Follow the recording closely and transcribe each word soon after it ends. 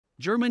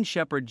German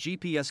Shepherd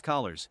GPS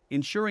collars,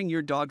 ensuring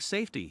your dog's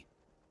safety.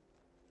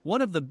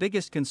 One of the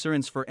biggest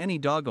concerns for any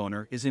dog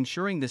owner is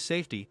ensuring the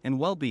safety and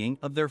well-being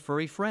of their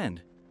furry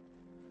friend.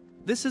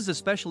 This is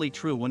especially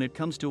true when it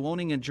comes to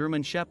owning a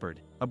German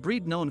Shepherd, a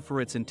breed known for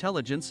its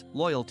intelligence,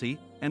 loyalty,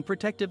 and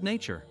protective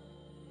nature.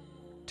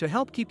 To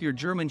help keep your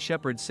German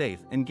Shepherd safe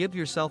and give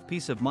yourself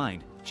peace of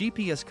mind,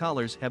 GPS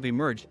collars have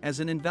emerged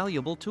as an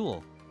invaluable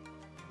tool.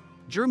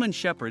 German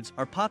Shepherds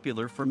are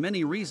popular for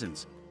many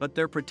reasons, but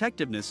their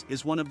protectiveness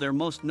is one of their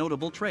most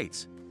notable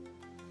traits.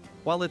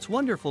 While it's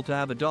wonderful to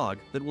have a dog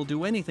that will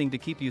do anything to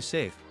keep you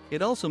safe,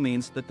 it also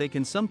means that they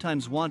can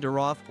sometimes wander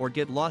off or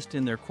get lost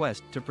in their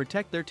quest to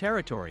protect their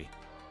territory.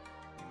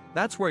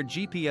 That's where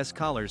GPS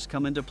collars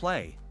come into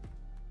play.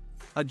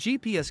 A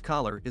GPS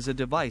collar is a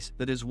device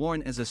that is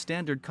worn as a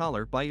standard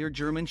collar by your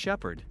German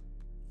Shepherd.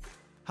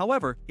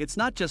 However, it's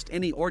not just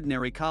any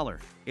ordinary collar,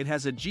 it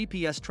has a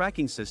GPS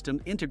tracking system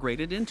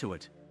integrated into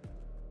it.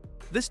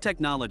 This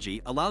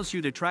technology allows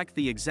you to track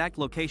the exact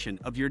location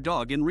of your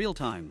dog in real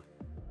time.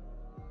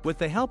 With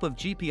the help of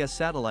GPS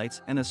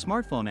satellites and a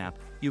smartphone app,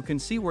 you can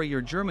see where your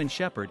German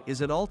Shepherd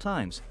is at all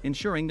times,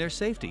 ensuring their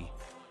safety.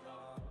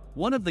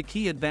 One of the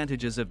key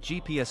advantages of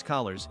GPS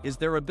collars is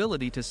their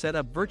ability to set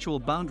up virtual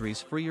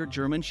boundaries for your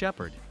German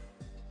Shepherd.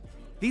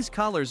 These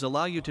collars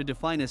allow you to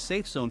define a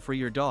safe zone for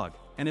your dog,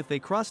 and if they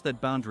cross that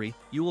boundary,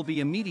 you will be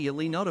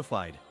immediately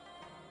notified.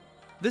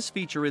 This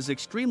feature is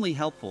extremely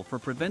helpful for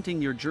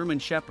preventing your German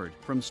Shepherd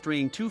from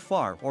straying too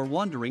far or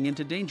wandering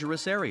into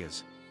dangerous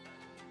areas.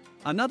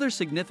 Another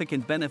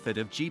significant benefit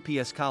of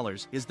GPS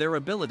collars is their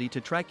ability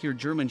to track your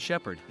German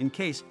Shepherd in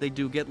case they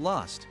do get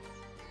lost.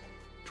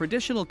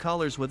 Traditional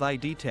collars with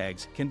ID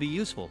tags can be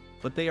useful,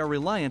 but they are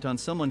reliant on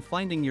someone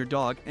finding your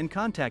dog and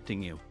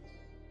contacting you.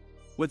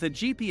 With a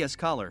GPS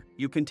collar,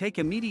 you can take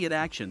immediate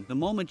action the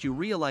moment you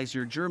realize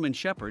your German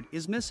Shepherd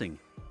is missing.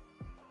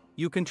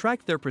 You can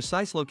track their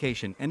precise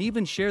location and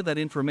even share that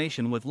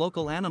information with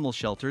local animal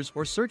shelters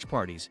or search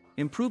parties,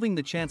 improving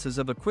the chances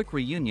of a quick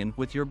reunion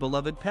with your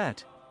beloved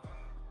pet.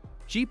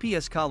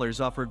 GPS collars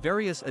offer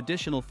various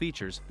additional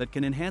features that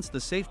can enhance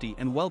the safety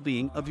and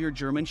well-being of your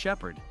German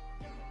Shepherd.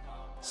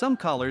 Some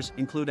collars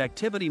include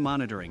activity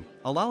monitoring,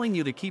 allowing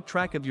you to keep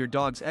track of your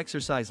dog's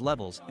exercise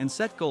levels and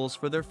set goals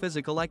for their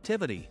physical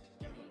activity.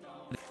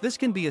 This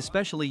can be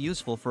especially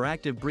useful for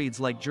active breeds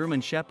like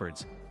German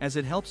Shepherds, as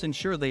it helps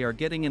ensure they are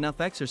getting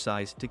enough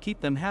exercise to keep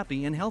them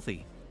happy and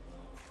healthy.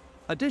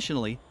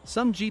 Additionally,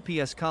 some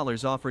GPS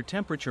collars offer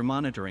temperature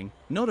monitoring,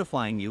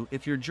 notifying you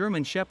if your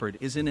German Shepherd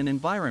is in an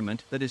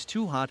environment that is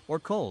too hot or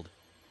cold.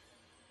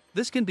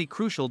 This can be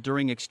crucial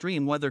during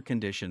extreme weather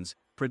conditions,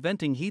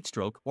 preventing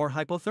heatstroke or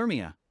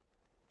hypothermia.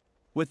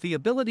 With the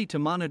ability to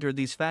monitor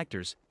these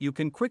factors, you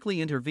can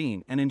quickly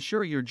intervene and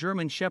ensure your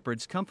German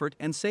Shepherd's comfort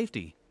and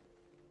safety.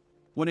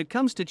 When it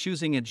comes to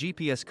choosing a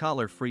GPS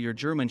collar for your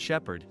German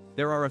Shepherd,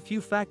 there are a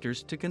few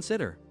factors to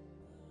consider.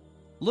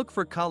 Look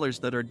for collars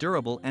that are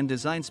durable and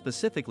designed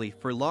specifically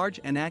for large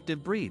and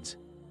active breeds.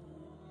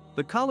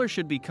 The collar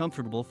should be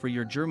comfortable for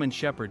your German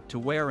Shepherd to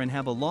wear and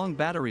have a long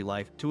battery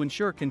life to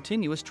ensure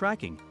continuous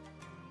tracking.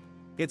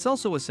 It's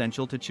also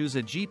essential to choose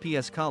a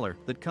GPS collar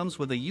that comes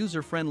with a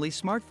user-friendly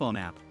smartphone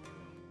app.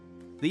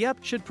 The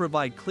app should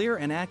provide clear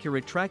and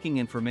accurate tracking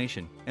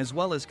information, as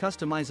well as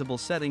customizable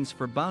settings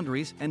for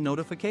boundaries and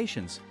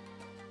notifications.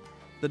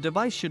 The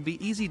device should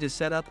be easy to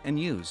set up and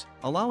use,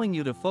 allowing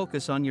you to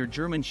focus on your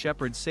German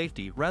Shepherd's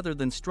safety rather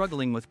than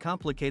struggling with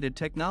complicated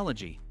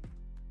technology.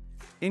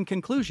 In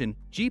conclusion,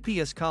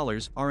 GPS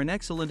collars are an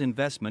excellent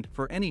investment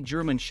for any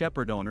German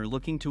Shepherd owner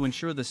looking to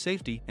ensure the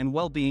safety and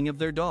well-being of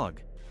their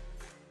dog.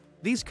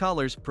 These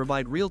collars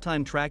provide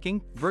real-time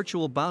tracking,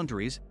 virtual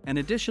boundaries, and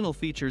additional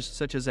features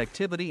such as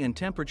activity and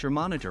temperature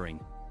monitoring.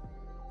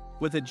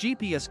 With a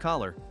GPS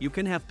collar, you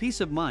can have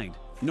peace of mind,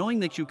 knowing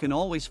that you can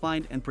always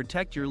find and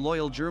protect your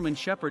loyal German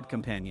Shepherd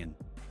companion.